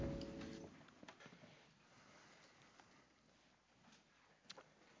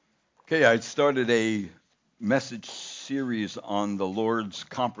Okay, I started a message series on the Lord's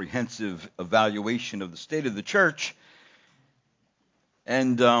comprehensive evaluation of the state of the church,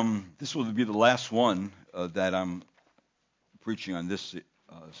 and this will be the last one that I'm preaching on this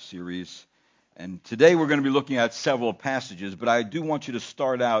series. And today we're going to be looking at several passages, but I do want you to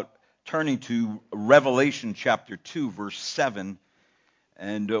start out turning to Revelation chapter 2, verse 7,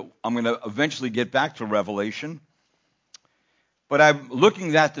 and I'm going to eventually get back to Revelation. But I'm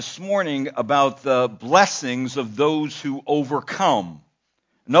looking at this morning about the blessings of those who overcome.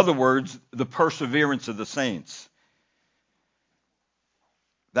 In other words, the perseverance of the saints.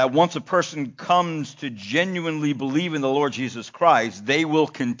 That once a person comes to genuinely believe in the Lord Jesus Christ, they will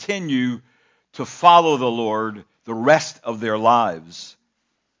continue to follow the Lord the rest of their lives.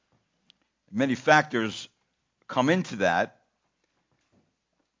 Many factors come into that.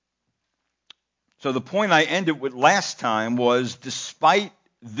 So the point I ended with last time was, despite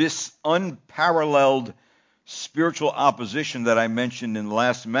this unparalleled spiritual opposition that I mentioned in the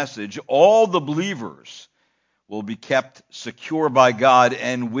last message, all the believers will be kept secure by God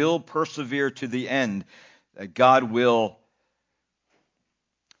and will persevere to the end. That God will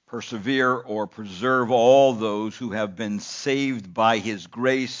persevere or preserve all those who have been saved by His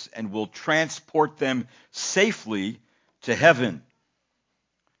grace and will transport them safely to heaven.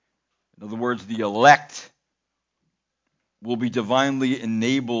 In other words, the elect will be divinely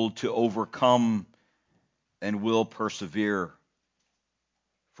enabled to overcome and will persevere.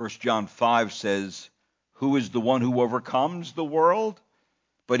 1 John 5 says, "Who is the one who overcomes the world?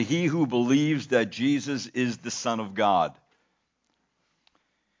 But he who believes that Jesus is the Son of God."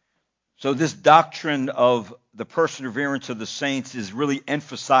 So this doctrine of the perseverance of the saints is really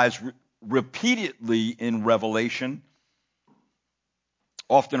emphasized repeatedly in Revelation,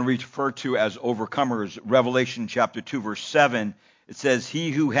 often referred to as overcomers. Revelation chapter 2, verse 7, it says, "He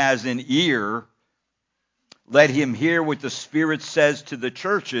who has an ear, let him hear what the Spirit says to the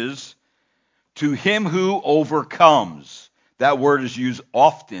churches. To him who overcomes." That word is used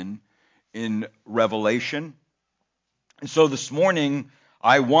often in Revelation. And so this morning,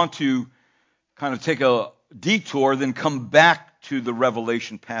 I want to kind of take a detour, then come back to the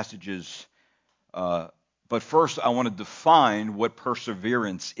Revelation passages. But first, I want to define what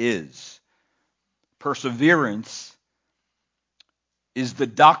perseverance is. Perseverance is the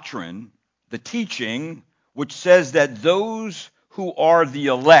doctrine, the teaching, which says that those who are the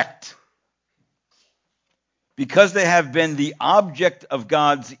elect, because they have been the object of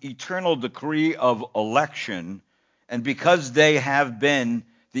God's eternal decree of election, and because they have been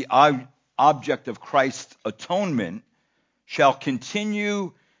the object of Christ's atonement, shall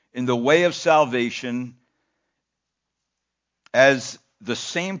continue in the way of salvation as the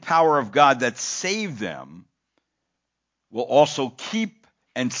same power of God that saved them will also keep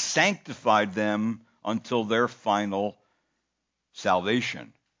and sanctify them until their final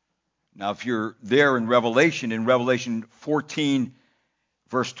salvation. Now, if you're there in Revelation 14,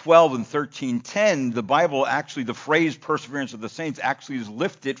 verse 12 and 13:10, the Bible actually, the phrase perseverance of the saints actually is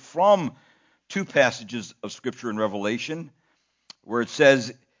lifted from two passages of Scripture in Revelation, where it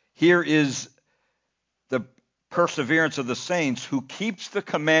says, "Here is the perseverance of the saints who keeps the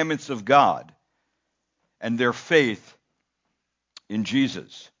commandments of God and their faith in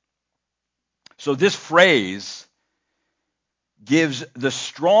Jesus." So this phrase gives the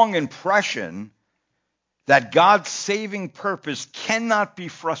strong impression that God's saving purpose cannot be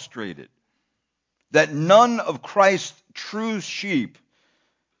frustrated, that none of Christ's true sheep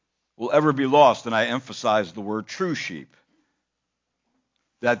will ever be lost, and I emphasize the word true sheep.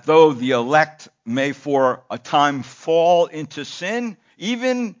 That though the elect may for a time fall into sin,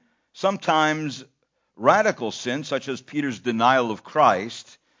 even sometimes radical sin, such as Peter's denial of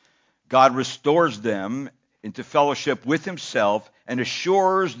Christ, God restores them into fellowship with Himself and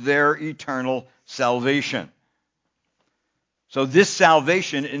assures their eternal salvation. So this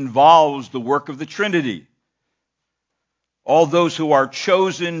salvation involves the work of the Trinity. All those who are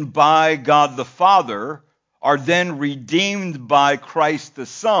chosen by God the Father are then redeemed by Christ the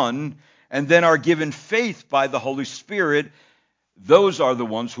Son, and then are given faith by the Holy Spirit. Those are the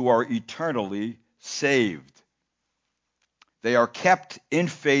ones who are eternally saved. They are kept in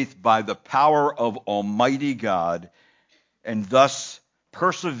faith by the power of Almighty God, and thus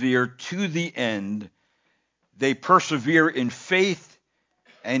persevere to the end. They persevere in faith,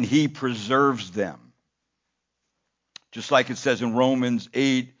 and He preserves them. Just like it says in Romans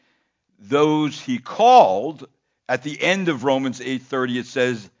 8, those He called, at the end of Romans 8:30, it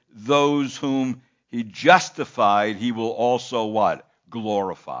says, those whom He justified, He will also what?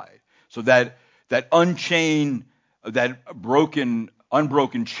 Glorify. So that unchained, that broken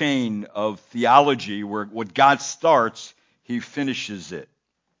unbroken chain of theology where what God starts, he finishes it.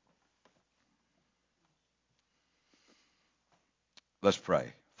 Let's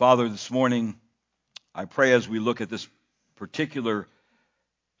pray. Father, this morning, I pray as we look at this particular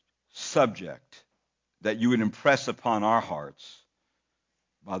subject that you would impress upon our hearts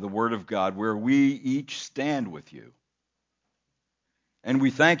by the word of God where we each stand with you. And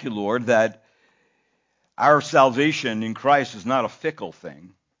we thank you, Lord, that our salvation in Christ is not a fickle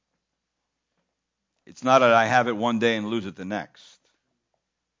thing. It's not that I have it one day and lose it the next.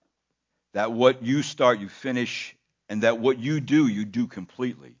 That what you start, you finish, and that what you do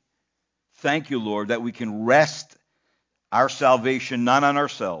completely. Thank you, Lord, that we can rest our salvation not on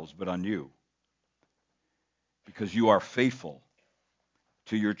ourselves, but on you. Because you are faithful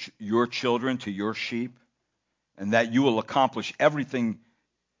to your children, to your sheep, and that you will accomplish everything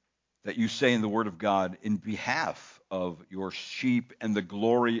that you say in the Word of God in behalf of your sheep and the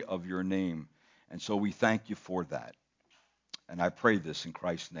glory of your name. And so we thank you for that. And I pray this in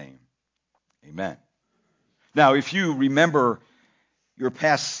Christ's name. Amen. Now, if you remember your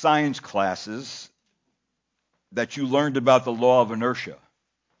past science classes, that you learned about the law of inertia.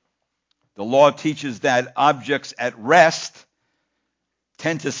 The law teaches that objects at rest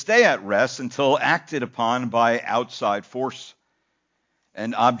tend to stay at rest until acted upon by outside force.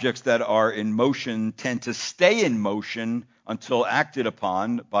 And objects that are in motion tend to stay in motion until acted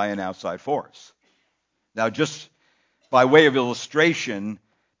upon by an outside force. Now, just by way of illustration,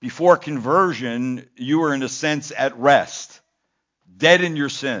 before conversion, you were in a sense at rest, dead in your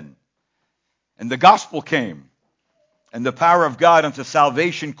sin. And the gospel came. And the power of God unto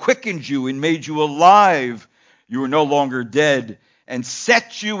salvation quickened you and made you alive. You were no longer dead and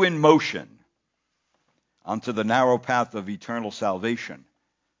set you in motion onto the narrow path of eternal salvation.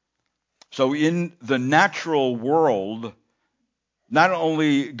 So in the natural world,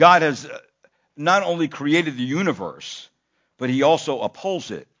 God has not only created the universe, but he also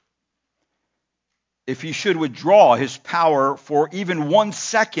upholds it. If he should withdraw his power for even 1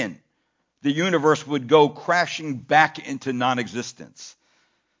 second, the universe would go crashing back into non-existence.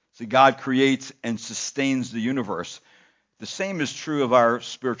 See, God creates and sustains the universe. The same is true of our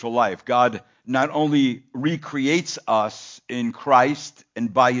spiritual life. God not only recreates us in Christ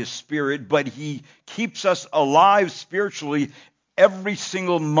and by his Spirit, but he keeps us alive spiritually every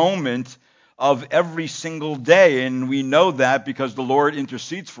single moment of every single day. And we know that because the Lord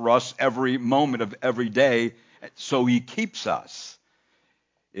intercedes for us every moment of every day, so he keeps us.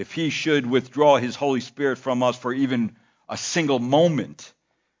 If he should withdraw his Holy Spirit from us for even a single moment,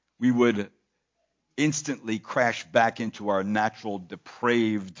 we would instantly crash back into our natural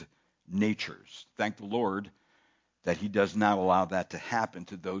depraved natures. Thank the Lord that he does not allow that to happen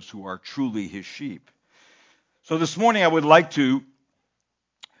to those who are truly his sheep. So this morning I would like to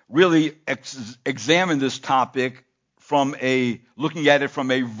really examine this topic from looking at it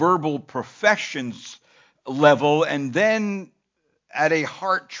from a verbal professions level and then at a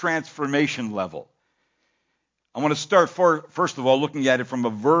heart transformation level. I want to start first of all looking at it from a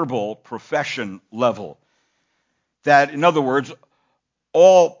verbal profession level. That, in other words,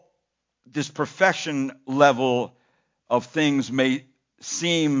 all this profession level of things may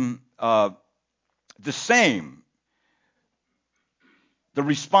seem the same. The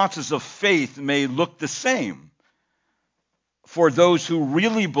responses of faith may look the same for those who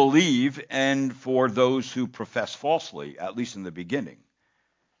really believe and for those who profess falsely, at least in the beginning.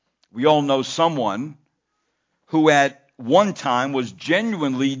 We all know someone who at one time was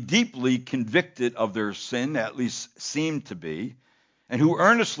genuinely, deeply convicted of their sin, at least seemed to be, and who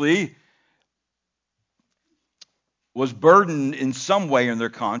earnestly was burdened in some way in their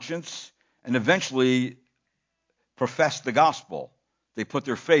conscience and eventually professed the gospel. They put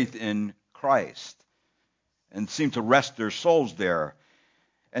their faith in Christ and seemed to rest their souls there.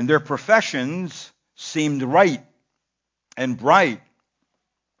 And their professions seemed right and bright.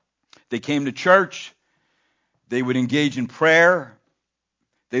 They came to church. They would engage in prayer.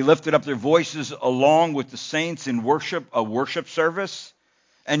 They lifted up their voices along with the saints in worship, a worship service.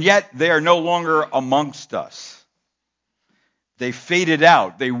 And yet they are no longer amongst us. They faded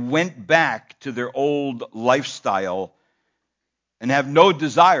out. They went back to their old lifestyle and have no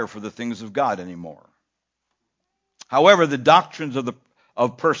desire for the things of God anymore. However, the doctrines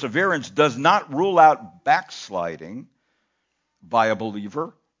of perseverance does not rule out backsliding by a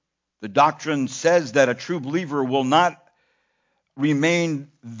believer. The doctrine says that a true believer will not remain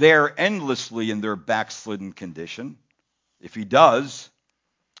there endlessly in their backslidden condition. If he does,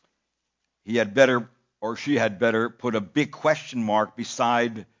 he had better or she had better put a big question mark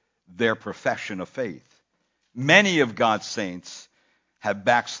beside their profession of faith. Many of God's saints have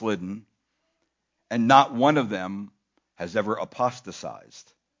backslidden, and not one of them has ever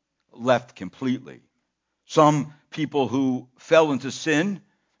apostatized, left completely. Some people who fell into sin,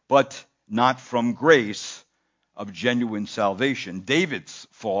 but not from grace of genuine salvation. David's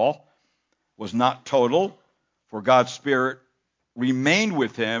fall was not total, for God's Spirit remained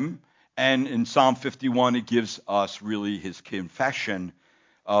with him. And in Psalm 51, it gives us really his confession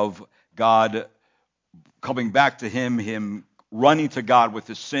of God coming back to him running to God with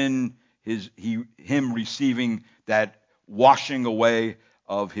his sin, him receiving that washing away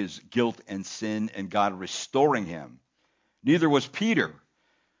of his guilt and sin, and God restoring him. Neither was Peter,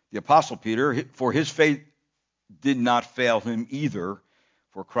 the Apostle Peter, for his faith did not fail him either,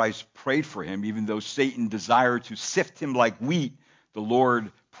 for Christ prayed for him. Even though Satan desired to sift him like wheat, the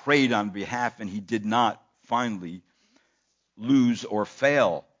Lord prayed on behalf, and he did not finally lose or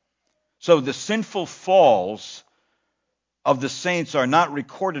fail. So the sinful falls of the saints are not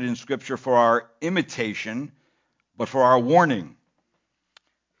recorded in Scripture for our imitation, but for our warning.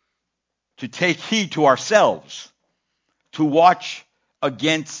 To take heed to ourselves, to watch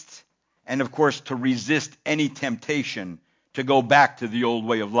against, and of course to resist any temptation to go back to the old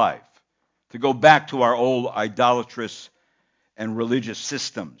way of life, to go back to our old idolatrous and religious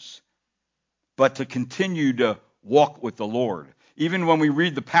systems, but to continue to walk with the Lord. Even when we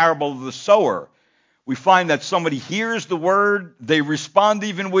read the parable of the sower, we find that somebody hears the word, they respond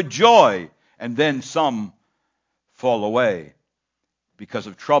even with joy, and then some fall away because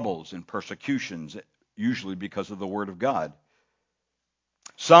of troubles and persecutions, usually because of the word of God.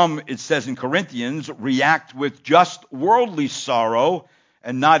 Some, it says in Corinthians, react with just worldly sorrow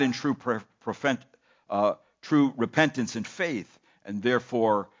and not in true repentance and faith, and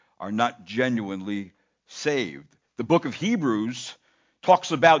therefore are not genuinely saved. The book of Hebrews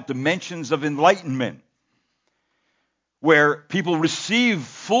talks about dimensions of enlightenment, where people receive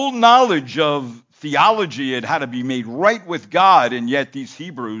full knowledge of theology and how to be made right with God, and yet these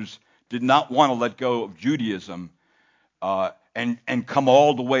Hebrews did not want to let go of Judaism and come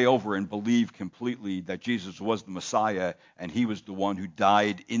all the way over and believe completely that Jesus was the Messiah and he was the one who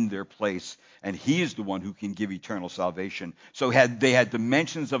died in their place and he is the one who can give eternal salvation. So they had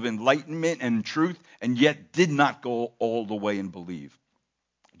dimensions of enlightenment and truth and yet did not go all the way and believe.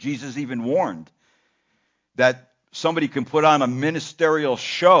 Jesus even warned that somebody can put on a ministerial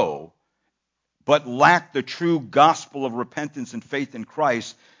show but lack the true gospel of repentance and faith in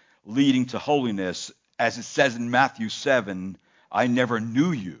Christ leading to holiness. As it says in Matthew 7, I never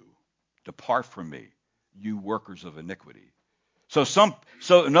knew you. Depart from me, you workers of iniquity. So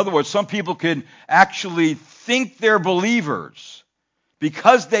in other words, some people can actually think they're believers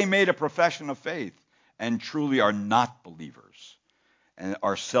because they made a profession of faith and truly are not believers and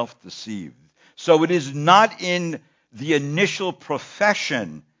are self-deceived. So it is not in the initial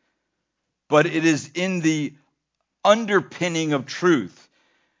profession, but it is in the underpinning of truth,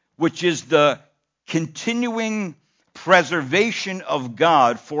 which is the continuing preservation of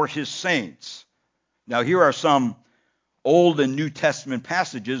God for his saints. Now, here are some Old and New Testament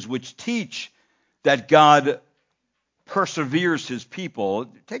passages which teach that God perseveres his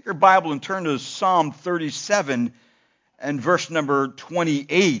people. Take your Bible and turn to Psalm 37 and verse number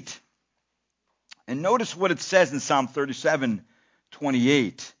 28. And notice what it says in Psalm 37,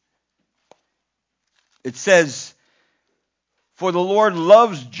 28. It says, for the Lord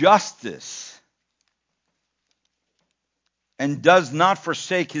loves justice and does not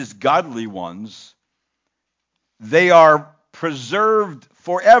forsake his godly ones. They are preserved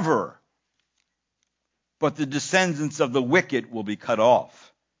forever, but the descendants of the wicked will be cut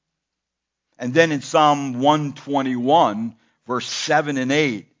off. And then in Psalm 121, verse 7 and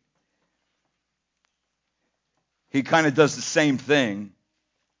 8, he kind of does the same thing.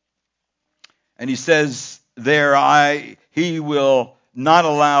 And he says there, he will not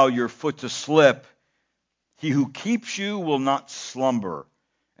allow your foot to slip. He who keeps you will not slumber.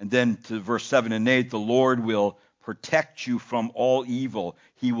 And then to verse 7 and 8, the Lord will protect you from all evil.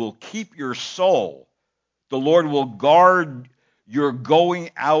 He will keep your soul. The Lord will guard your going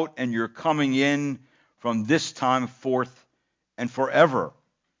out and your coming in from this time forth and forever.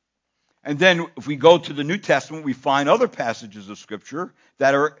 And then if we go to the New Testament, we find other passages of Scripture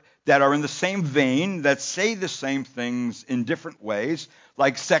that are in the same vein, that say the same things in different ways,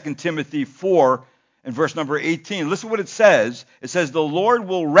 like 2 Timothy 4 and verse number 18. Listen what it says. It says, the Lord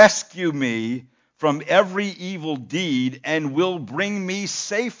will rescue me from every evil deed and will bring me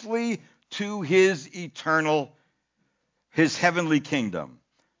safely to his heavenly kingdom.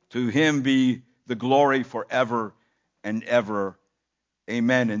 To him be the glory forever and ever.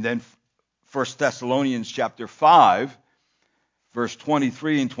 Amen. And then 1 Thessalonians chapter 5, verse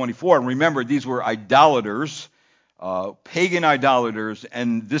 23 and 24. And remember, these were idolaters, pagan idolaters,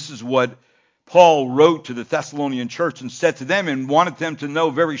 and this is what Paul wrote to the Thessalonian church and said to them and wanted them to know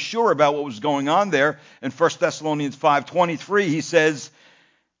very sure about what was going on there. In 1 Thessalonians 5:23, he says,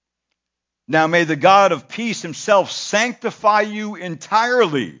 "Now may the God of peace himself sanctify you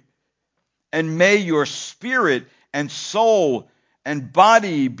entirely, and may your spirit and soul and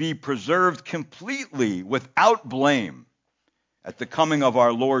body be preserved completely without blame at the coming of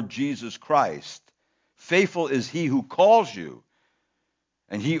our Lord Jesus Christ. Faithful is he who calls you,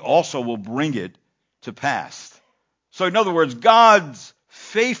 and he also will bring it to pass." So in other words, God's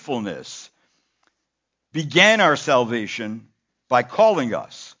faithfulness began our salvation by calling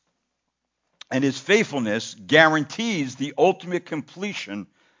us. And his faithfulness guarantees the ultimate completion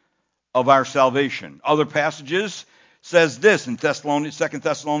of our salvation. Other passages says this in 2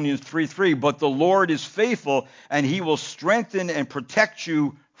 Thessalonians 3:3, "But the Lord is faithful, and he will strengthen and protect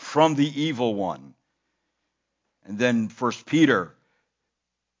you from the evil one." And then 1 Peter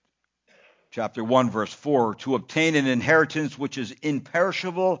chapter 1, verse 4, "To obtain an inheritance which is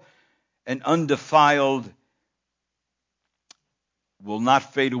imperishable and undefiled, will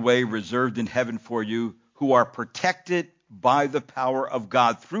not fade away, reserved in heaven for you, who are protected by the power of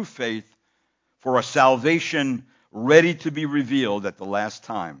God through faith for a salvation ready to be revealed at the last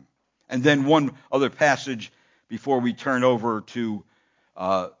time." And then one other passage before we turn over to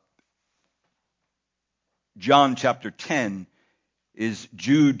John chapter 10 is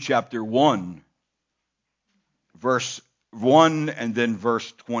Jude chapter 1, verse 1 and then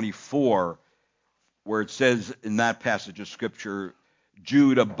verse 24, where it says in that passage of Scripture,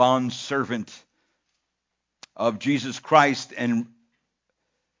 "Jude, a bondservant of Jesus Christ and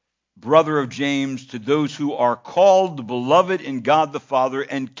brother of James, to those who are called, beloved in God the Father,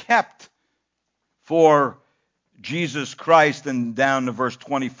 and kept for Jesus Christ," and down to verse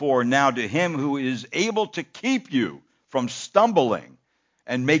 24, "Now to him who is able to keep you from stumbling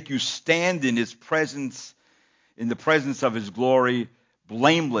and make you stand in his presence, in the presence of his glory,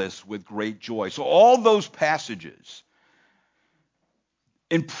 blameless with great joy." So all those passages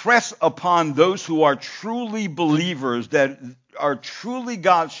impress upon those who are truly believers, that are truly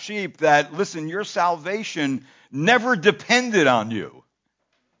God's sheep, that, listen, your salvation never depended on you.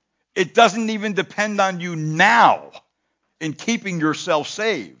 It doesn't even depend on you now in keeping yourself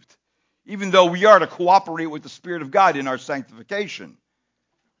saved, even though we are to cooperate with the Spirit of God in our sanctification.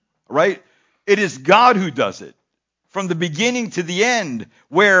 Right? It is God who does it from the beginning to the end,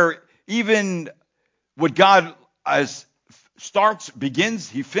 where even what God begins,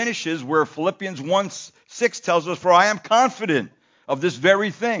 he finishes, where Philippians 1:6 tells us, "For I am confident of this very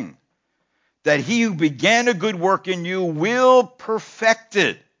thing, that he who began a good work in you will perfect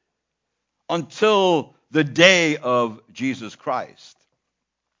it until the day of Jesus Christ."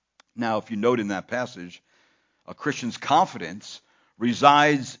 Now, if you note in that passage, a Christian's confidence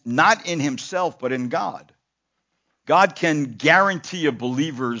resides not in himself, but in God. God can guarantee a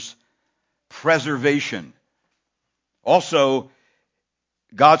believer's preservation. Also,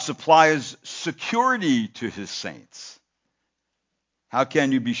 God supplies security to his saints. How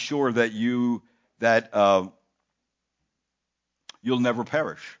can you be sure that you'll never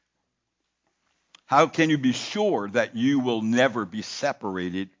perish? How can you be sure that you will never be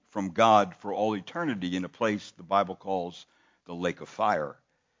separated from God for all eternity in a place the Bible calls the lake of fire?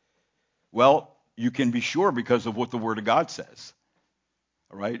 Well, you can be sure because of what the Word of God says.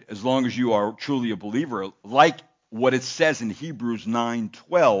 All right? As long as you are truly a believer, like what it says in Hebrews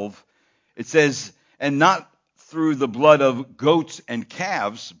 9:12, it says, "And not through the blood of goats and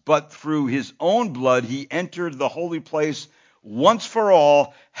calves, but through his own blood he entered the holy place once for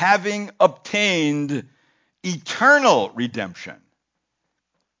all, having obtained eternal redemption."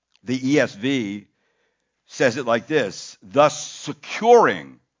 The ESV says it like this, "thus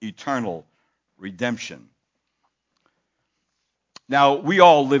securing eternal redemption." Now, we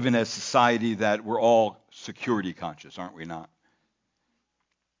all live in a society that we're all security conscious, aren't we not?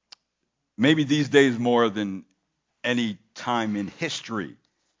 Maybe these days more than any time in history.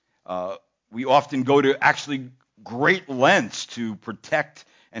 We often go to actually great lengths to protect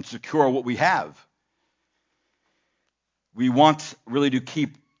and secure what we have. We want really to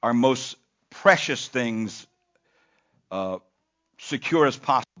keep our most precious things secure as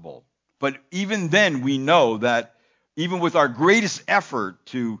possible. But even then, we know that even with our greatest effort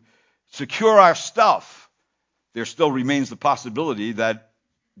to secure our stuff, there still remains the possibility that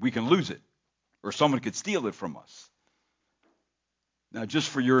we can lose it or someone could steal it from us. Now, just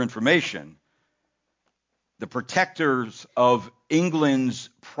for your information, the protectors of England's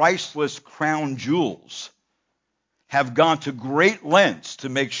priceless crown jewels have gone to great lengths to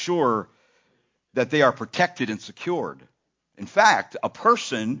make sure that they are protected and secured. In fact, a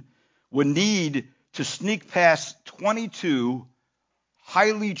person would need to sneak past 22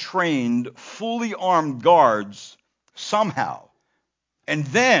 highly trained, fully armed guards somehow. And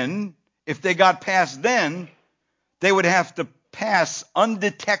then, if they got past then, they would have to pass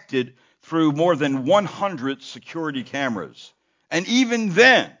undetected through more than 100 security cameras. And even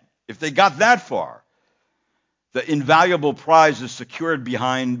then, if they got that far, the invaluable prize is secured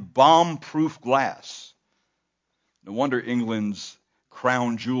behind bomb-proof glass. No wonder England's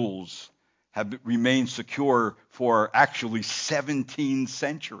crown jewels have remained secure for actually 17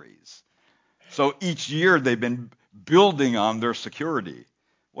 centuries. So each year they've been building on their security.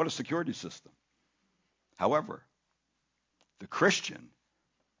 What a security system. However, the Christian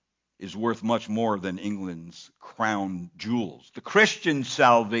is worth much more than England's crown jewels. The Christian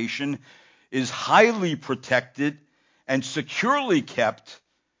salvation is highly protected and securely kept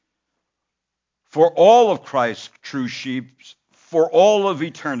for all of Christ's true sheep for all of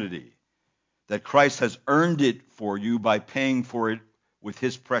eternity. That Christ has earned it for you by paying for it with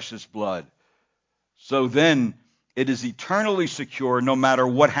his precious blood. So then it is eternally secure. No matter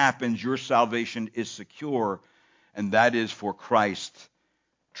what happens, your salvation is secure, and that is for Christ's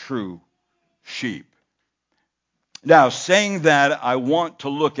true sheep. Now, saying that, I want to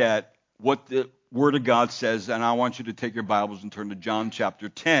look at what the Word of God says, and I want you to take your Bibles and turn to John chapter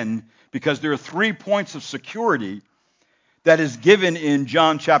 10, because there are 3 points of security that is given in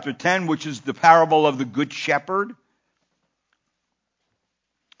John chapter 10, which is the parable of the Good Shepherd.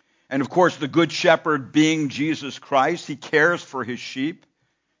 And of course, the Good Shepherd being Jesus Christ, he cares for his sheep.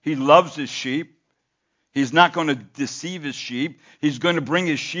 He loves his sheep. He's not going to deceive his sheep. He's going to bring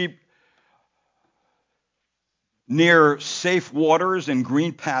his sheep near safe waters and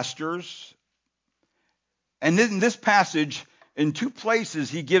green pastures. And in this passage, in 2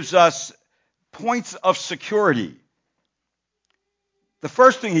 places, he gives us points of security. The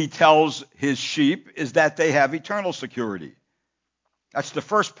first thing he tells his sheep is that they have eternal security. That's the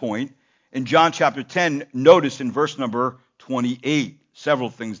first point. In John chapter 10, notice in verse number 28,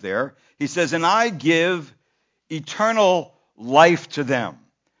 several things there. He says, and I give eternal life to them.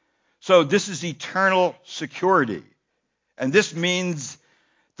 So this is eternal security. And this means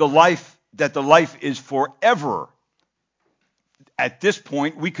the life is forever. At this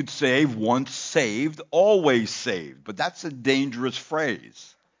point, we could say once saved, always saved. But that's a dangerous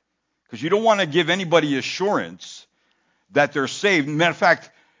phrase. Because you don't want to give anybody assurance that they're saved. Matter of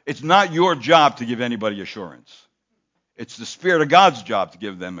fact, it's not your job to give anybody assurance. It's the Spirit of God's job to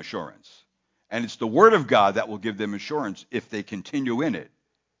give them assurance. And it's the Word of God that will give them assurance if they continue in it.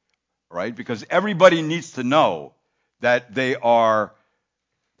 Right? Because everybody needs to know that they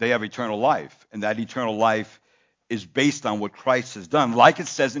have eternal life. And that eternal life is based on what Christ has done. Like it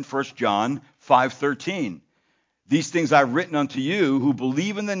says in 1 John 5:13. These things I've written unto you who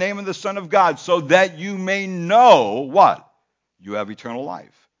believe in the name of the Son of God, so that you may know what? You have eternal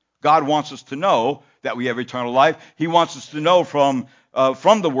life. God wants us to know that we have eternal life. He wants us to know from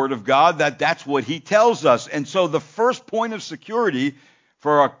the Word of God that that's what he tells us. And so the first point of security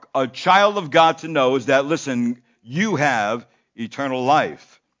for a child of God to know is that, listen, you have eternal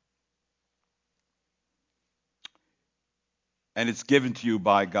life. And it's given to you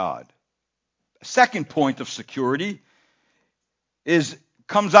by God. Second point of security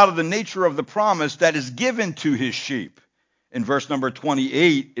comes out of the nature of the promise that is given to his sheep. In verse number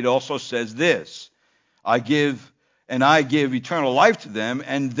 28, it also says this, I give eternal life to them,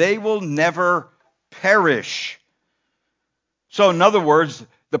 and they will never perish. So in other words,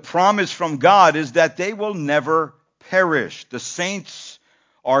 the promise from God is that they will never perish. The saints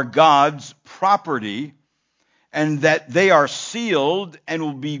are God's property, and that they are sealed and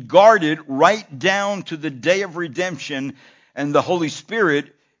will be guarded right down to the day of redemption, and the Holy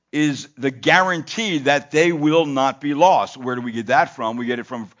Spirit is the guarantee that they will not be lost. Where do we get that from? We get it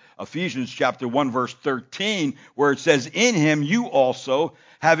from Ephesians chapter 1, verse 13, where it says, in him you also,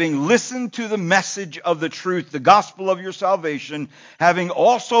 having listened to the message of the truth, the gospel of your salvation, having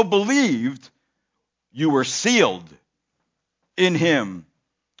also believed, you were sealed in him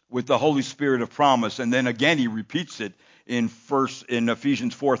with the Holy Spirit of promise. And then again he repeats it in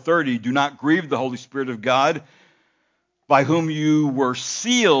Ephesians 4:30, do not grieve the Holy Spirit of God, by whom you were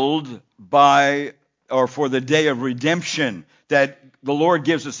sealed for the day of redemption. That the Lord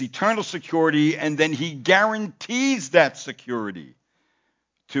gives us eternal security, and then he guarantees that security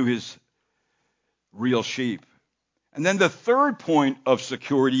to his real sheep. And then the third point of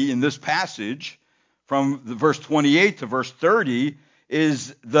security in this passage, from verse 28 to verse 30,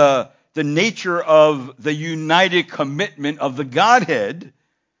 is the the nature of the united commitment of the Godhead,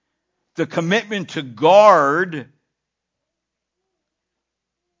 the commitment to guard,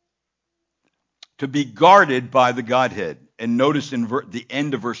 to be guarded by the Godhead. And notice in the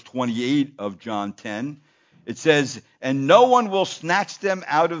end of verse 28 of John 10, it says, "And no one will snatch them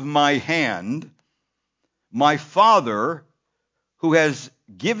out of my hand. My Father, who has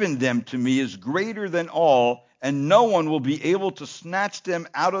given them to me, is greater than all, and no one will be able to snatch them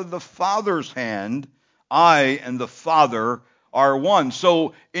out of the Father's hand. I and the Father are one."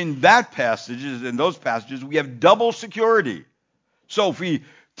 So in that passage, in those passages, we have double security. So if we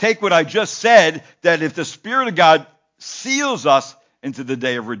take what I just said, that if the Spirit of God seals us into the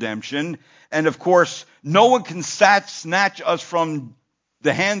day of redemption, and of course, no one can snatch us from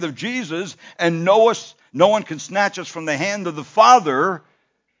the hand of Jesus, and no one can snatch us from the hand of the Father,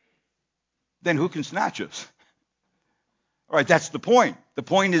 then who can snatch us? All right, that's the point. The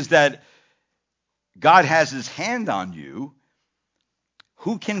point is that God has his hand on you.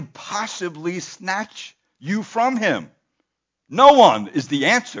 Who can possibly snatch you from him? No one is the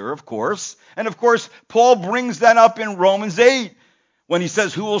answer, of course. And of course, Paul brings that up in Romans 8 when he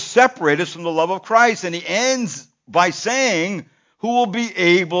says, "Who will separate us from the love of Christ?" And he ends by saying, "Who will be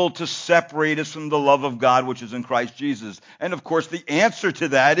able to separate us from the love of God which is in Christ Jesus?" And of course, the answer to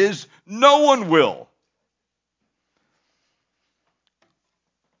that is no one will.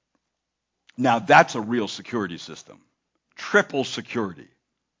 Now, that's a real security system. Triple security.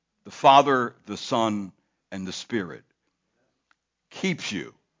 The Father, the Son, and the Spirit keeps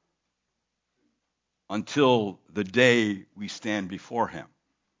you until the day we stand before him.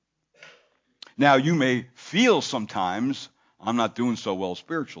 Now, you may feel sometimes, "I'm not doing so well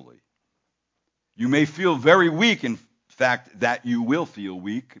spiritually." You may feel very weak. In fact, that you will feel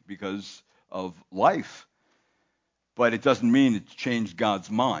weak because of life. But it doesn't mean it's changed God's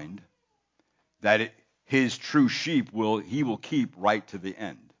mind, that his true sheep he will keep right to the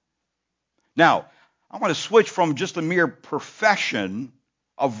end. Now, I want to switch from just a mere profession,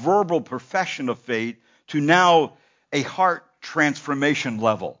 a verbal profession of faith, to now a heart transformation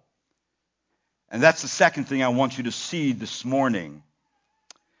level. And that's the second thing I want you to see this morning.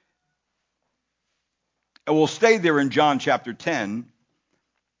 And we'll stay there in John chapter 10,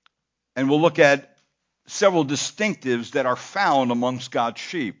 and we'll look at several distinctives that are found amongst God's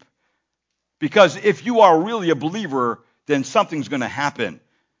sheep. Because if you are really a believer, then something's going to happen.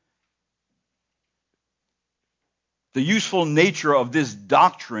 The useful nature of this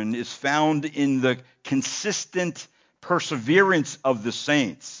doctrine is found in the consistent perseverance of the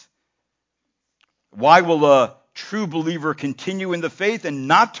saints. Why will a true believer continue in the faith and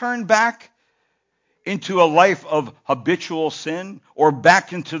not turn back into a life of habitual sin or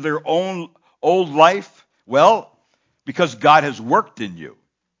back into their own old life? Well, because God has worked in you.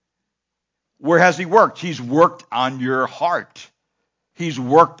 Where has he worked? He's worked on your heart. He's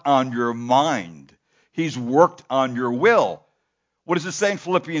worked on your mind. He's worked on your will. What does it say in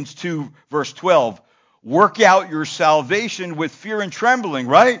Philippians 2, verse 12? Work out your salvation with fear and trembling,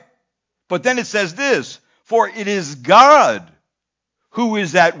 right? But then it says this, "For it is God who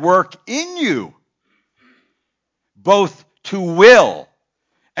is at work in you, both to will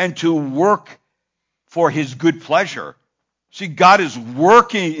and to work for his good pleasure." See, God is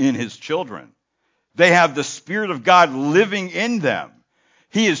working in his children. They have the Spirit of God living in them.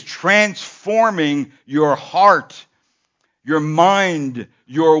 He is transforming your heart, your mind,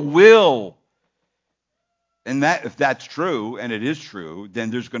 your will. And that, if that's true, and it is true, then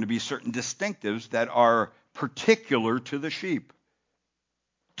there's going to be certain distinctives that are particular to the sheep.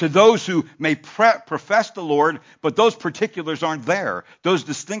 To those who may profess the Lord, but those particulars aren't there. Those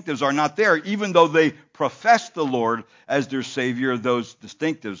distinctives are not there. Even though they profess the Lord as their Savior, those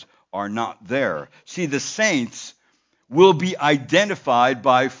distinctives are not there. See, the saints will be identified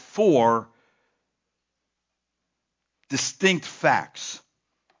by 4 distinct facts.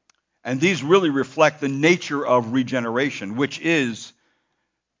 And these really reflect the nature of regeneration, which is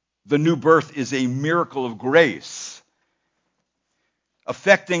the new birth is a miracle of grace,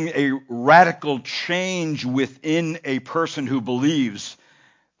 affecting a radical change within a person who believes,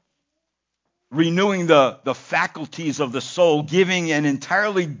 renewing the faculties of the soul, giving an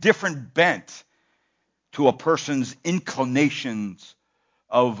entirely different bent to a person's inclinations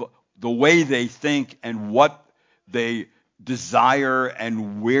of the way they think and what they desire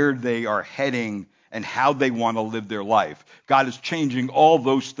and where they are heading and how they want to live their life. God is changing all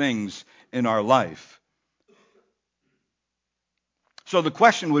those things in our life. So the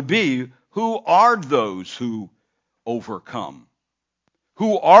question would be, who are those who overcome?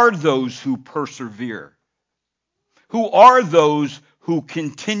 Who are those who persevere? Who are those who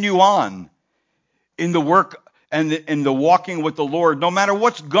continue on in the work and in the walking with the Lord. No matter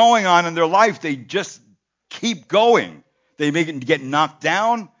what's going on in their life, they just keep going. They may get knocked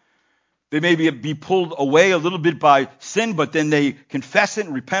down. They may be pulled away a little bit by sin, but then they confess it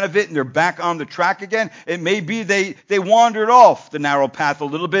and repent of it, and they're back on the track again. It may be they wandered off the narrow path a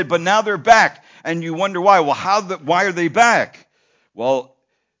little bit, but now they're back. And you wonder why. Well, why are they back? Well,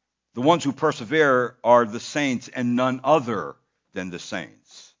 the ones who persevere are the saints and none other than the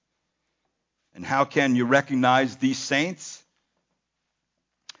saints. And how can you recognize these saints?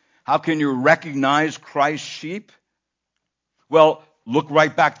 How can you recognize Christ's sheep? Well, look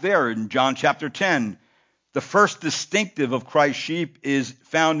right back there in John chapter 10. The first distinctive of Christ's sheep is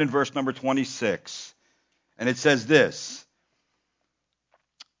found in verse number 26. And it says this: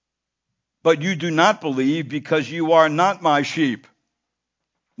 "But you do not believe because you are not my sheep."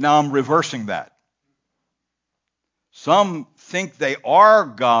 Now I'm reversing that. Some think they are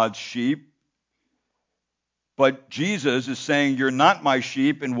God's sheep, but Jesus is saying, you're not my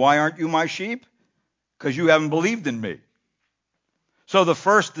sheep, and why aren't you my sheep? Because you haven't believed in me. So the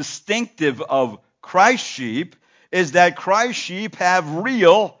first distinctive of Christ's sheep is that Christ's sheep have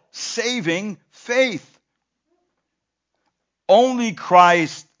real saving faith. Only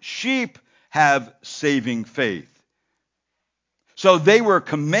Christ's sheep have saving faith. So they were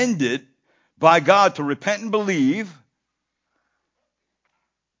commended by God to repent and believe.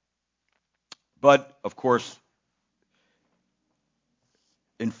 But, of course,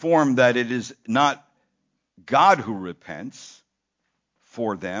 informed that it is not God who repents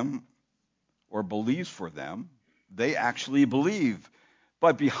for them or believes for them. They actually believe.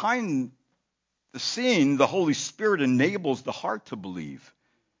 But behind the scene, the Holy Spirit enables the heart to believe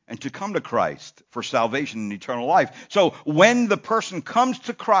and to come to Christ for salvation and eternal life. So when the person comes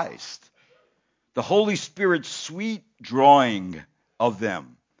to Christ, the Holy Spirit's sweet drawing of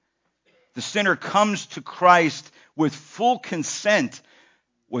them, the sinner comes to Christ with full consent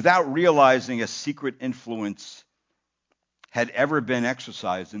without realizing a secret influence had ever been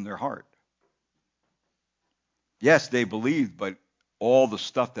exercised in their heart. Yes, they believed, but all the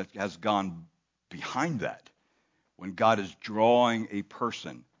stuff that has gone behind that, when God is drawing a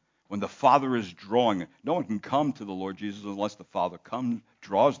person, when the Father is drawing, no one can come to the Lord Jesus unless the Father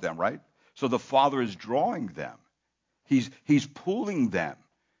draws them, right? So the Father is drawing them. He's pulling them.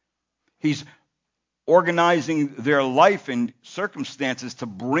 He's organizing their life and circumstances to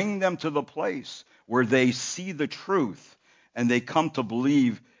bring them to the place where they see the truth and they come to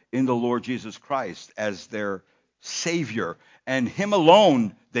believe in the Lord Jesus Christ as their Savior. And Him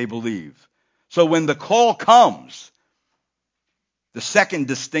alone they believe. So when the call comes, the second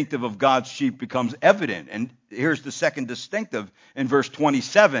distinctive of God's sheep becomes evident. And here's the second distinctive in verse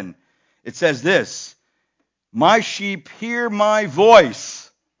 27. It says this: "My sheep hear my voice."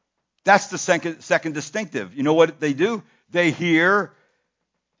 That's the second distinctive. You know what they do? They hear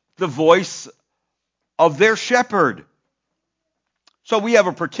the voice of their shepherd. So we have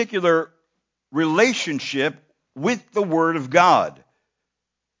a particular relationship with the Word of God.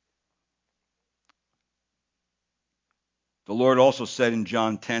 The Lord also said in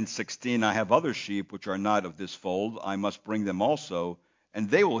John 10:16, "I have other sheep which are not of this fold. I must bring them also, and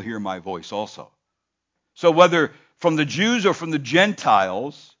they will hear my voice also." So whether from the Jews or from the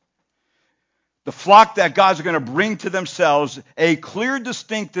Gentiles, the flock that God's going to bring to themselves, a clear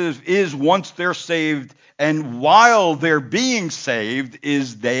distinctive is once they're saved, and while they're being saved,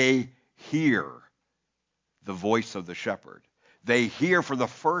 is they hear the voice of the shepherd. They hear for the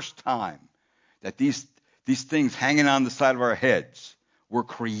first time that these things hanging on the side of our heads were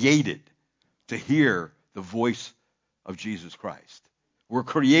created to hear the voice of Jesus Christ. We're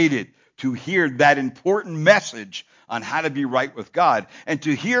created to hear that important message on how to be right with God. And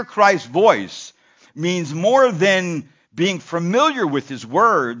to hear Christ's voice means more than being familiar with His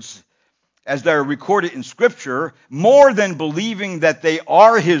words as they're recorded in Scripture, more than believing that they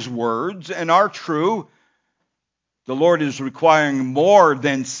are His words and are true. The Lord is requiring more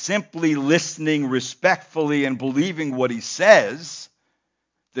than simply listening respectfully and believing what He says.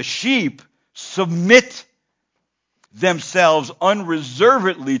 The sheep submit themselves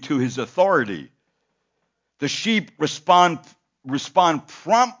unreservedly to His authority. The sheep respond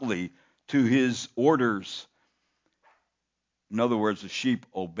promptly to His orders. In other words, the sheep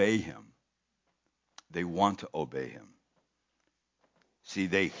obey Him. They want to obey Him. See,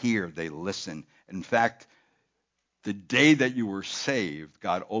 they hear, they listen. In fact, the day that you were saved,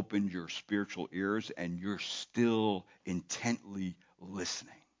 God opened your spiritual ears and you're still intently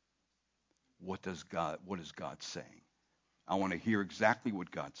listening. What is God saying? I want to hear exactly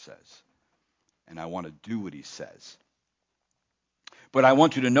what God says. And I want to do what He says. But I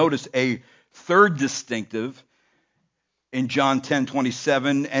want you to notice a third distinctive in John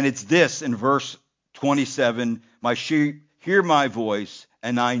 10:27, and it's this in verse 27, my sheep hear my voice,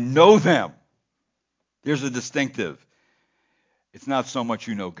 and I know them. Here's a distinctive. It's not so much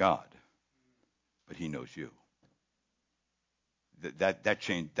you know God, but he knows you.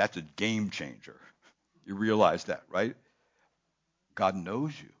 That's a game changer. You realize that, right? God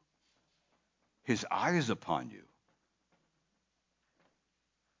knows you. His eye is upon you.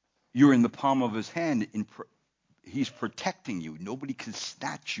 You're in the palm of his hand. He's protecting you. Nobody can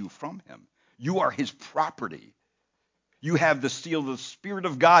snatch you from him. You are his property. You have the seal of the Spirit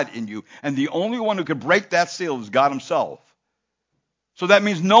of God in you. And the only one who could break that seal is God himself. So that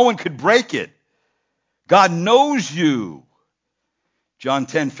means no one could break it. God knows you. John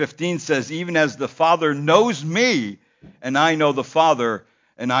 10:15 says, even as the Father knows me, and I know the Father,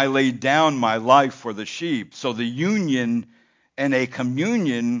 and I lay down my life for the sheep. So the union and a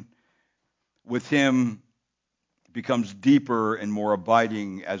communion with him becomes deeper and more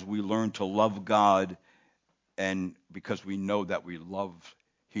abiding as we learn to love God, and because we know that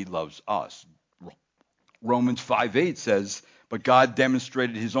he loves us. Romans 5:8 says, but God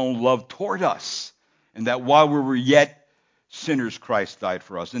demonstrated his own love toward us, and that while we were yet sinners, Christ died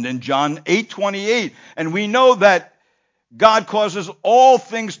for us. And then John 8:28, and we know that God causes all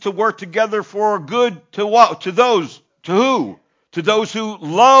things to work together for good to what? To those, to who? To those who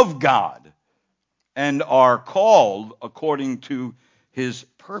love God and are called according to his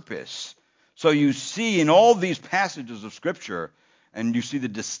purpose. So you see in all these passages of Scripture, and you see the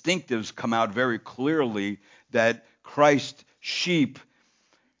distinctives come out very clearly, that Christ's sheep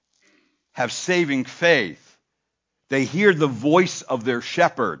have saving faith. They hear the voice of their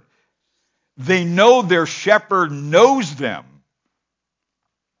shepherd. They know their shepherd knows them.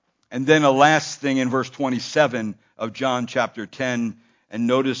 And then a last thing in verse 27 of John chapter 10, and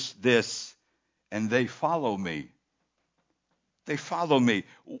notice this, and they follow me. They follow me.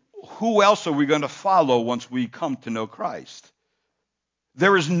 Who else are we going to follow once we come to know Christ?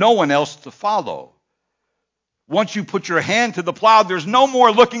 There is no one else to follow. Once you put your hand to the plow, there's no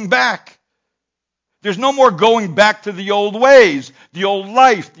more looking back. There's no more going back to the old ways, the old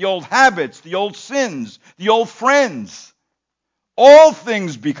life, the old habits, the old sins, the old friends. All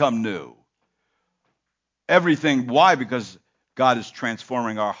things become new. Everything. Why? Because God is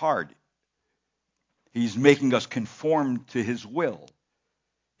transforming our heart. He's making us conform to his will.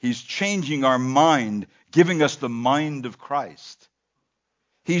 He's changing our mind, giving us the mind of Christ.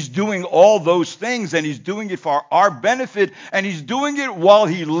 He's doing all those things, and he's doing it for our benefit, and he's doing it while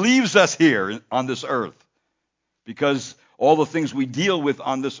he leaves us here on this earth. Because all the things we deal with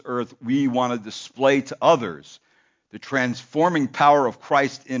on this earth, we want to display to others the transforming power of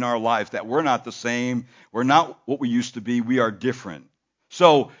Christ in our life, that we're not the same, we're not what we used to be, we are different.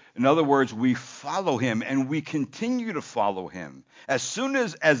 So, in other words, we follow him, and we continue to follow him. As soon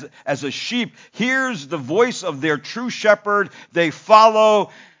as a sheep hears the voice of their true shepherd, they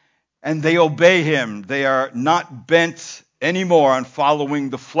follow and they obey him. They are not bent anymore on following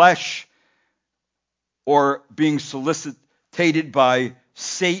the flesh or being solicited by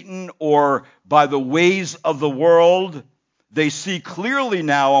Satan or by the ways of the world. They see clearly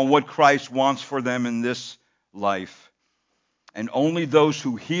now on what Christ wants for them in this life. And only those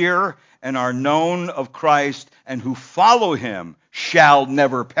who hear and are known of Christ and who follow him shall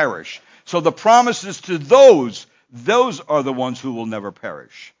never perish. So the promises to those are the ones who will never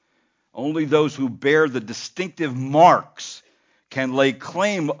perish. Only those who bear the distinctive marks can lay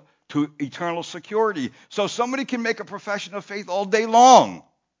claim to eternal security. So somebody can make a profession of faith all day long.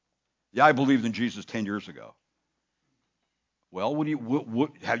 Yeah, I believed in Jesus 10 years ago. Well,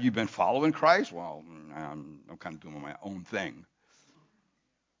 have you been following Christ? Well, I'm kind of doing my own thing.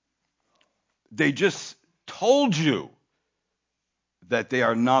 They just told you that they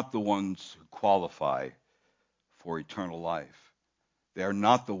are not the ones who qualify for eternal life. They are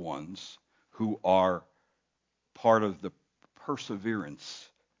not the ones who are part of the perseverance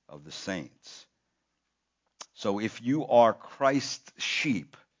of the saints. So if you are Christ's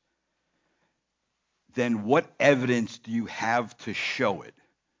sheep, then what evidence do you have to show it?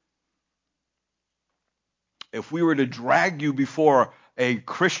 If we were to drag you before a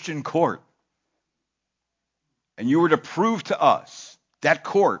Christian court, and you were to prove to us, that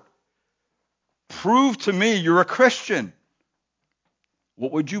court, prove to me you're a Christian,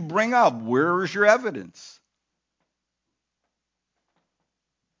 what would you bring up? Where is your evidence?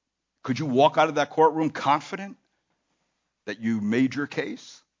 Could you walk out of that courtroom confident that you made your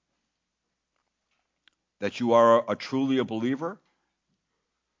case? That you are truly a believer?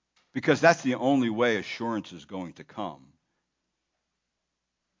 Because that's the only way assurance is going to come.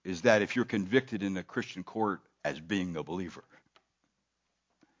 is that if you're convicted in a Christian court as being a believer.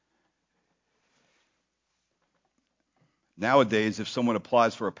 Nowadays, if someone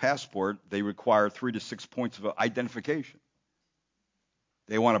applies for a passport, they require 3 to 6 points of identification.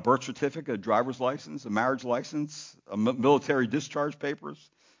 They want a birth certificate, a driver's license, a marriage license, military discharge papers,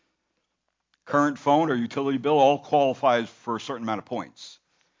 current phone or utility bill, all qualifies for a certain amount of points.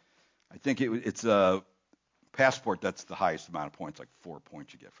 I think it's a passport that's the highest amount of points, like 4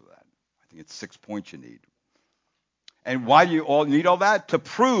 points you get for that. I think it's 6 points you need. And why do you all need all that? To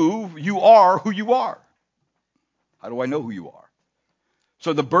prove you are who you are. How do I know who you are?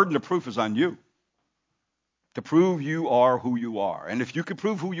 So the burden of proof is on you. To prove you are who you are. And if you can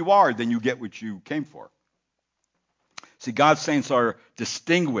prove who you are, then you get what you came for. See, God's saints are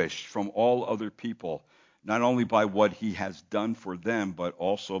distinguished from all other people, not only by what he has done for them, but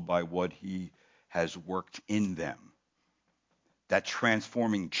also by what he has worked in them. That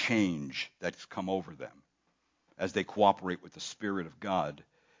transforming change that's come over them as they cooperate with the Spirit of God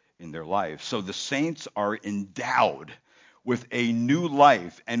in their life. So the saints are endowed with a new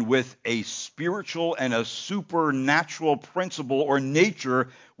life and with a spiritual and a supernatural principle or nature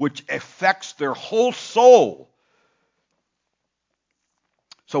which affects their whole soul.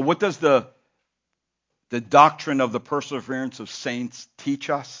 So what does the doctrine of the perseverance of saints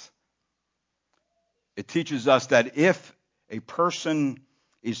teach us? It teaches us that if a person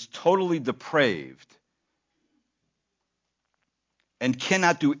is totally depraved and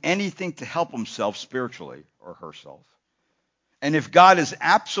cannot do anything to help himself spiritually or herself, and if God is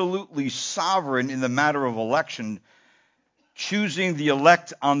absolutely sovereign in the matter of election, choosing the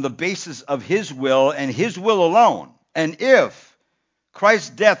elect on the basis of his will and his will alone, and if Christ's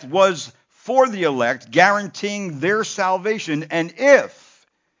death was for the elect, guaranteeing their salvation, and if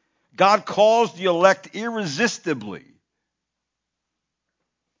God calls the elect irresistibly,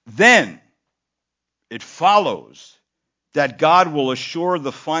 then it follows that God will assure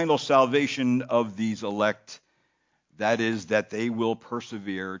the final salvation of these elect. That is, that they will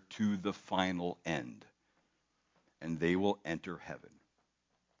persevere to the final end, and they will enter heaven.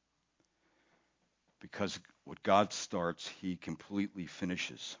 Because what God starts, he completely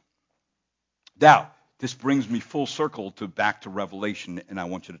finishes. Now, this brings me full circle back to Revelation, and I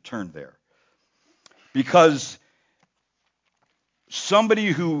want you to turn there. Because somebody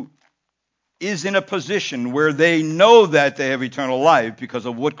who is in a position where they know that they have eternal life because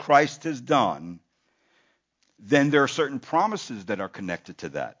of what Christ has done, then there are certain promises that are connected to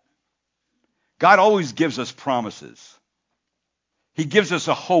that. God always gives us promises. He gives us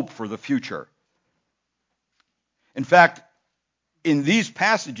a hope for the future. In fact, in these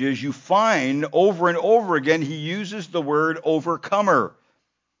passages, you find over and over again, he uses the word overcomer.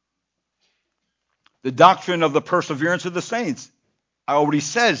 The doctrine of the perseverance of the saints, I already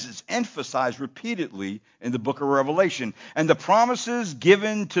says, is emphasized repeatedly in the book of Revelation. And the promises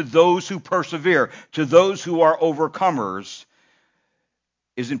given to those who persevere, to those who are overcomers,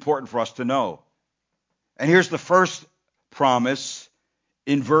 is important for us to know. And here's the first promise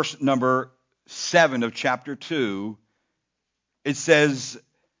in verse number 7 of chapter 2. It says,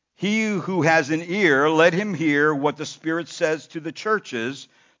 "He who has an ear, let him hear what the Spirit says to the churches.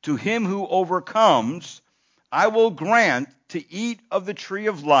 To him who overcomes, I will grant to eat of the tree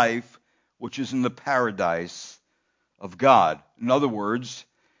of life, which is in the paradise of God." In other words,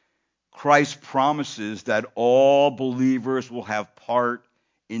 Christ promises that all believers will have part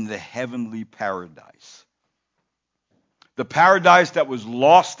in the heavenly paradise. The paradise that was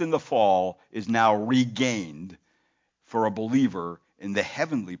lost in the fall is now regained for a believer in the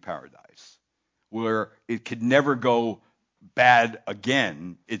heavenly paradise, where it could never go bad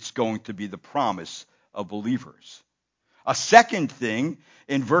again. It's going to be the promise of believers. A second thing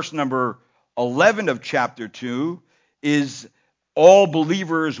in verse number 11 of chapter 2 is all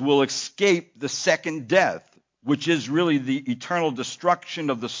believers will escape the second death, which is really the eternal destruction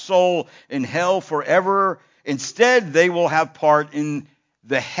of the soul in hell forever. Instead, they will have part in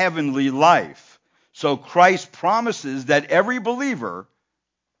the heavenly life. So Christ promises that every believer,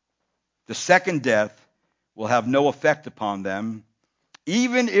 the second death will have no effect upon them.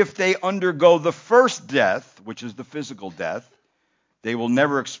 Even if they undergo the first death, which is the physical death, they will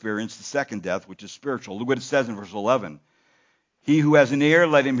never experience the second death, which is spiritual. Look what it says in verse 11. "He who has an ear,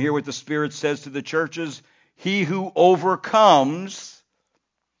 let him hear what the Spirit says to the churches. He who overcomes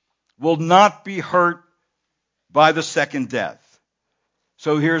will not be hurt by the second death."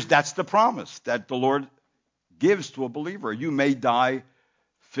 So that's the promise that the Lord gives to a believer. You may die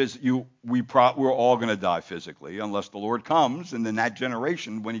we're all going to die physically unless the Lord comes. And in that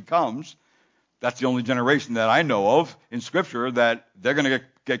generation, when he comes, that's the only generation that I know of in Scripture that they're going to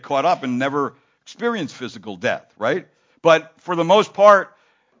get get caught up and never experience physical death, right? But for the most part,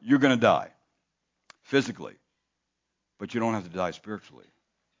 you're going to die physically. But you don't have to die spiritually.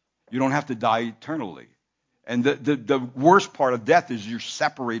 You don't have to die eternally. And the worst part of death is you're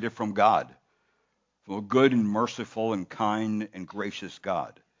separated from God, from a good and merciful and kind and gracious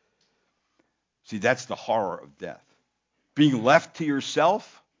God. See, that's the horror of death. Being left to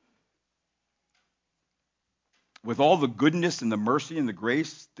yourself with all the goodness and the mercy and the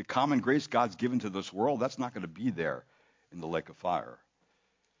grace, the common grace God's given to this world, that's not going to be there in the lake of fire.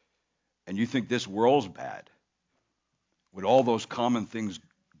 And you think this world's bad with all those common things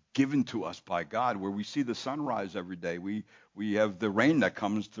given to us by God, where we see the sunrise every day. We have the rain that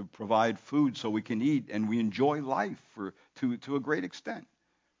comes to provide food so we can eat, and we enjoy life to a great extent.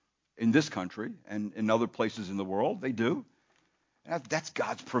 In this country and in other places in the world, they do. That's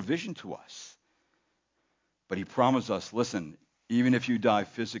God's provision to us. But he promised us, listen, even if you die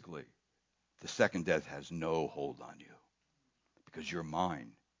physically, the second death has no hold on you because you're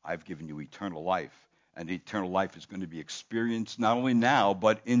mine. I've given you eternal life. And eternal life is going to be experienced not only now,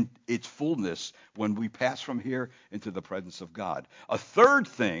 but in its fullness when we pass from here into the presence of God. A third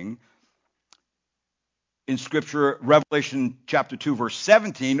thing in Scripture, Revelation chapter 2, verse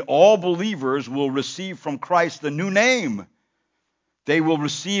 17, all believers will receive from Christ the new name. They will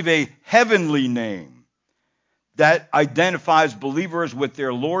receive a heavenly name that identifies believers with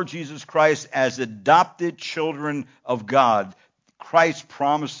their Lord Jesus Christ as adopted children of God. Christ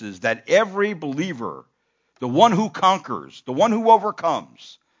promises that every believer, the one who conquers, the one who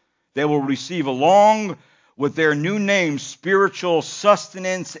overcomes, they will receive along with their new name spiritual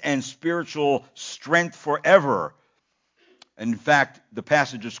sustenance and spiritual strength forever. And in fact, the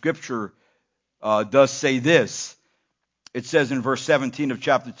passage of Scripture does say this. It says in verse 17 of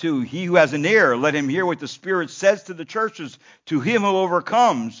chapter 2, he who has an ear, let him hear what the Spirit says to the churches. To him who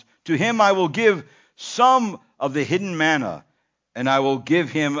overcomes, to him I will give some of the hidden manna, and I will give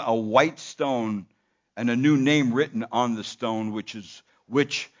him a white stone and a new name written on the stone, which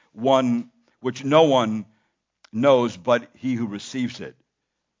no one knows but he who receives it.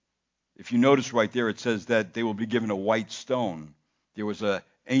 If you notice right there, it says that they will be given a white stone. There was an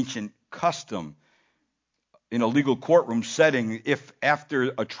ancient custom in a legal courtroom setting, if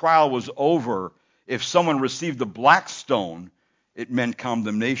after a trial was over, if someone received the black stone, it meant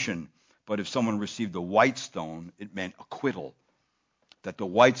condemnation. But if someone received the white stone, it meant acquittal. That the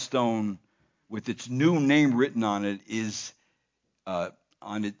white stone, with its new name written on it, is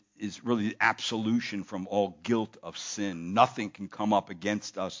really absolution from all guilt of sin. Nothing can come up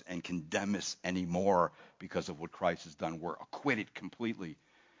against us and condemn us anymore because of what Christ has done. We're acquitted completely.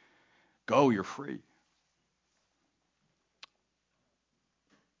 Go, you're free.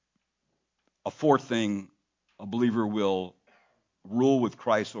 A fourth thing, a believer will rule with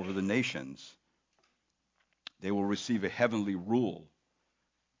Christ over the nations. They will receive a heavenly rule.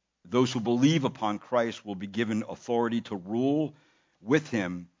 Those who believe upon Christ will be given authority to rule with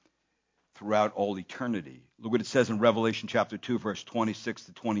him throughout all eternity. Look what it says in Revelation chapter 2, verse 26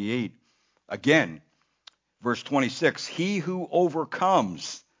 to 28. Again, verse 26, he who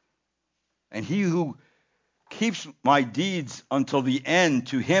overcomes and he who keeps my deeds until the end,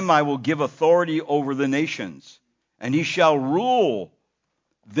 to him I will give authority over the nations, and he shall rule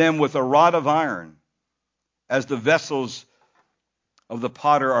them with a rod of iron, as the vessels of the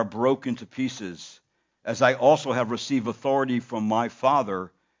potter are broken to pieces, as I also have received authority from my Father,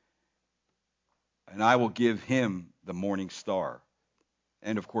 and I will give him the morning star.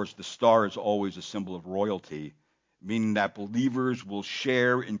 And of course, the star is always a symbol of royalty, meaning that believers will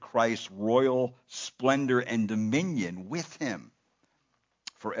share in Christ's royal splendor and dominion with him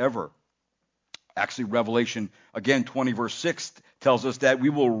forever. Actually, Revelation, again, 20 verse 6 tells us that we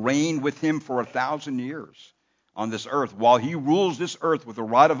will reign with him for 1,000 years on this earth. While he rules this earth with a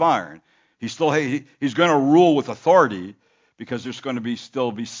rod of iron, he's going to rule with authority, because there's going to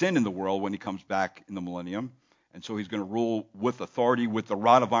still be sin in the world when he comes back in the millennium. And so he's going to rule with authority, with the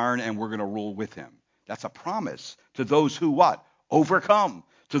rod of iron, and we're going to rule with him. That's a promise to those who what? Overcome.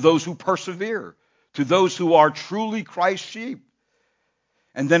 To those who persevere. To those who are truly Christ's sheep.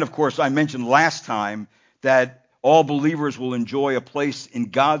 And then, of course, I mentioned last time that all believers will enjoy a place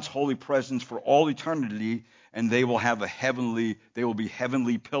in God's holy presence for all eternity, and they will be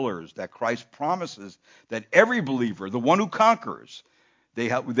heavenly pillars that Christ promises that every believer, the one who conquers, they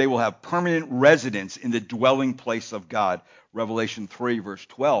will have permanent residence in the dwelling place of God. Revelation 3, verse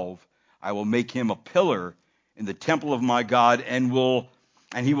 12, I will make him a pillar in the temple of my God, and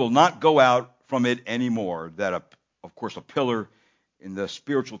he will not go out from it anymore. That, of course, a pillar in the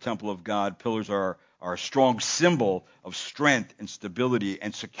spiritual temple of God, pillars are a strong symbol of strength and stability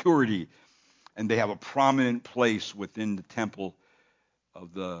and security, and they have a prominent place within the temple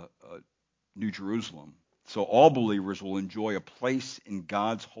of the New Jerusalem. So all believers will enjoy a place in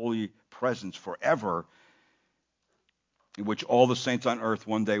God's holy presence forever, in which all the saints on earth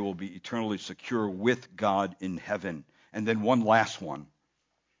one day will be eternally secure with God in heaven. And then one last one.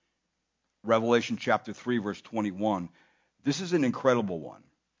 Revelation chapter 3, verse 21. This is an incredible one.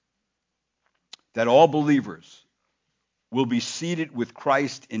 That all believers will be seated with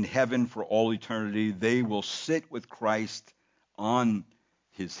Christ in heaven for all eternity. They will sit with Christ on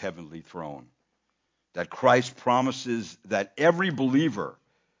his heavenly throne. That Christ promises that every believer,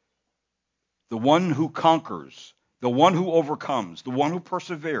 the one who conquers, the one who overcomes, the one who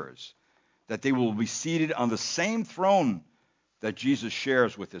perseveres, that they will be seated on the same throne that Jesus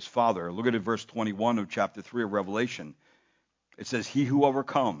shares with his Father. Look at verse 21 of chapter 3 of Revelation. It says, he who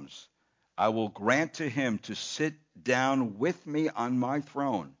overcomes, I will grant to him to sit down with me on my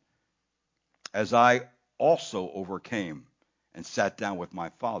throne, as I also overcame and sat down with my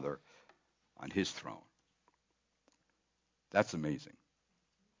Father on his throne. That's amazing.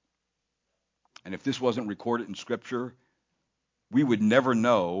 And if this wasn't recorded in Scripture, we would never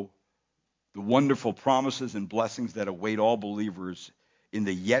know the wonderful promises and blessings that await all believers in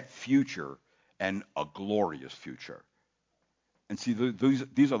the yet future and a glorious future. And see,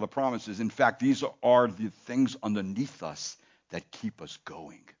 these are the promises. In fact, these are the things underneath us that keep us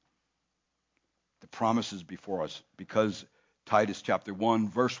going. The promises before us, because Titus chapter 1,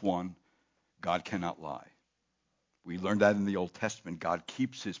 verse 1, God cannot lie. We learned that in the Old Testament. God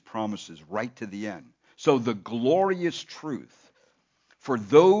keeps his promises right to the end. So the glorious truth for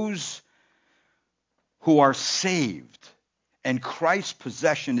those who are saved and Christ's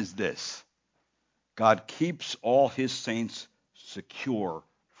possession is this: God keeps all his saints secure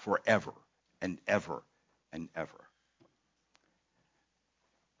forever and ever and ever.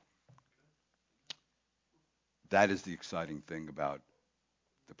 That is the exciting thing about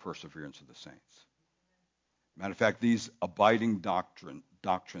the perseverance of the saints. Matter of fact, these abiding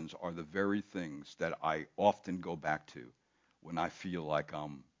doctrines are the very things that I often go back to when I feel like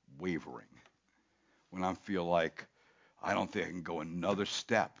I'm wavering, when I feel like I don't think I can go another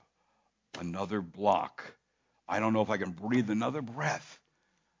step, another block. I don't know if I can breathe another breath.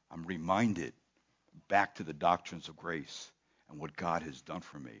 I'm reminded back to the doctrines of grace and what God has done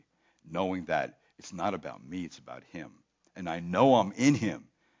for me, knowing that it's not about me, it's about him. And I know I'm in him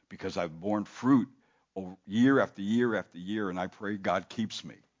because I've borne fruit year after year after year, and I pray God keeps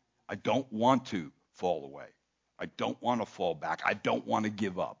me. I don't want to fall away. I don't want to fall back. I don't want to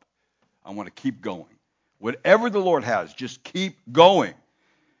give up. I want to keep going. Whatever the Lord has, just keep going.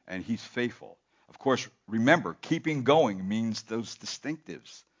 And he's faithful. Of course, remember, keeping going means those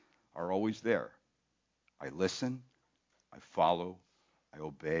distinctives are always there. I listen, I follow, I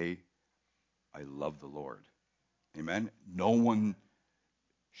obey, I love the Lord. Amen? No one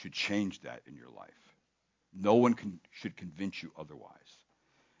should change that in your life. No one should convince you otherwise.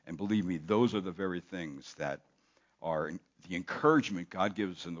 And believe me, those are the very things that are the encouragement God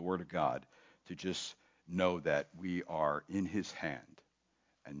gives us in the Word of God to just know that we are in his hand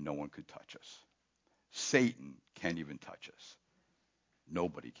and no one could touch us. Satan can't even touch us.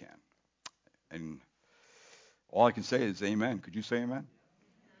 Nobody can. And all I can say is amen. Could you say amen?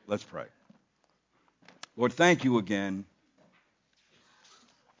 Let's pray. Lord, thank you again.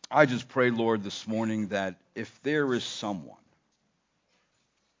 I just pray, Lord, this morning that if there is someone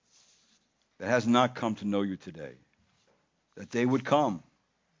that has not come to know you today, that they would come,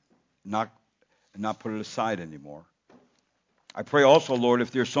 not put it aside anymore. I pray also, Lord,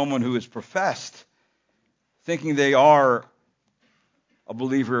 if there's someone who is professed, thinking they are a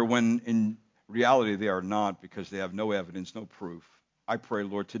believer when in reality they are not because they have no evidence, no proof, I pray,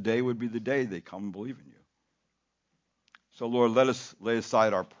 Lord, today would be the day they come and believe in you. So, Lord, let us lay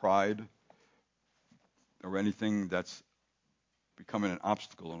aside our pride or anything that's becoming an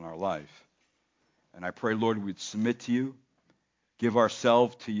obstacle in our life. And I pray, Lord, we'd submit to you, give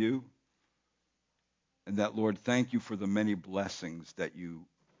ourselves to you, and that, Lord, thank you for the many blessings that you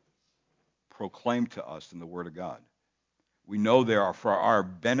proclaim to us in the Word of God. We know they are for our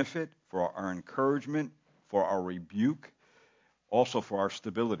benefit, for our encouragement, for our rebuke, also for our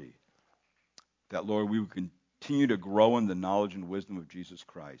stability. That, Lord, we would continue to grow in the knowledge and wisdom of Jesus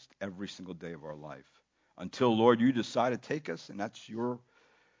Christ every single day of our life. Until, Lord, you decide to take us, and that's your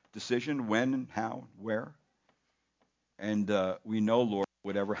decision, when and how, where. And we know, Lord,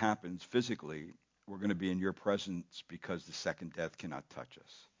 whatever happens physically, we're going to be in your presence because the second death cannot touch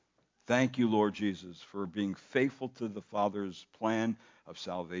us. Thank you, Lord Jesus, for being faithful to the Father's plan of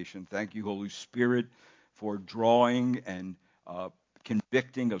salvation. Thank you, Holy Spirit, for drawing and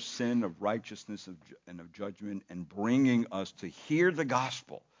convicting of sin, of righteousness, and of judgment, and bringing us to hear the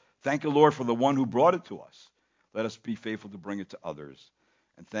gospel. Thank you, Lord, for the one who brought it to us. Let us be faithful to bring it to others.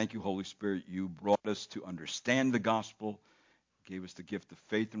 And thank you, Holy Spirit, you brought us to understand the gospel, gave us the gift of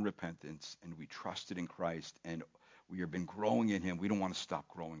faith and repentance, and we trusted in Christ, and we have been growing in him. We don't want to stop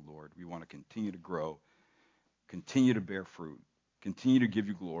growing, Lord. We want to continue to grow, continue to bear fruit, continue to give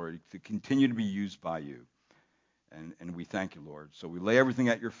you glory, to continue to be used by you. And we thank you, Lord. So we lay everything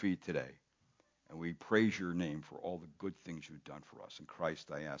at your feet today, and we praise your name for all the good things you've done for us. In Christ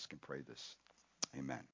I ask and pray this. Amen.